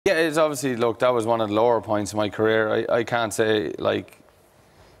it's obviously, look, that was one of the lower points in my career. I can't say, like,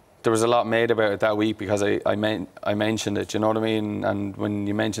 there was a lot made about it that week because I mentioned it, you know what I mean? And when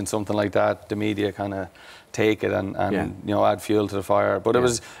you mention something like that, the media kind of take it and you know, add fuel to the fire. But it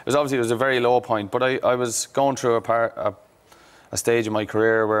was obviously, it was a very low point. But I was going through a stage in my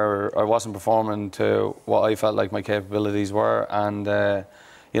career where I wasn't performing to what I felt like my capabilities were, and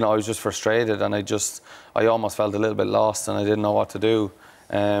you know, I was just frustrated, and I almost felt a little bit lost, and I didn't know what to do.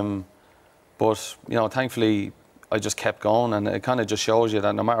 But you know, thankfully, I just kept going, and it kind of just shows you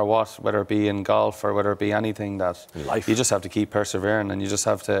that no matter what, whether it be in golf or whether it be anything, that you just have to keep persevering, and you just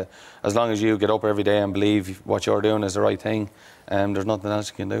have to, as long as you get up every day and believe what you're doing is the right thing, there's nothing else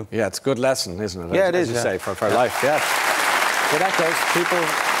you can do. Yeah, it's a good lesson, isn't it? Yeah, it as is. You say, for life. Yeah. So that goes. People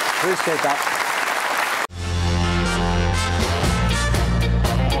appreciate that.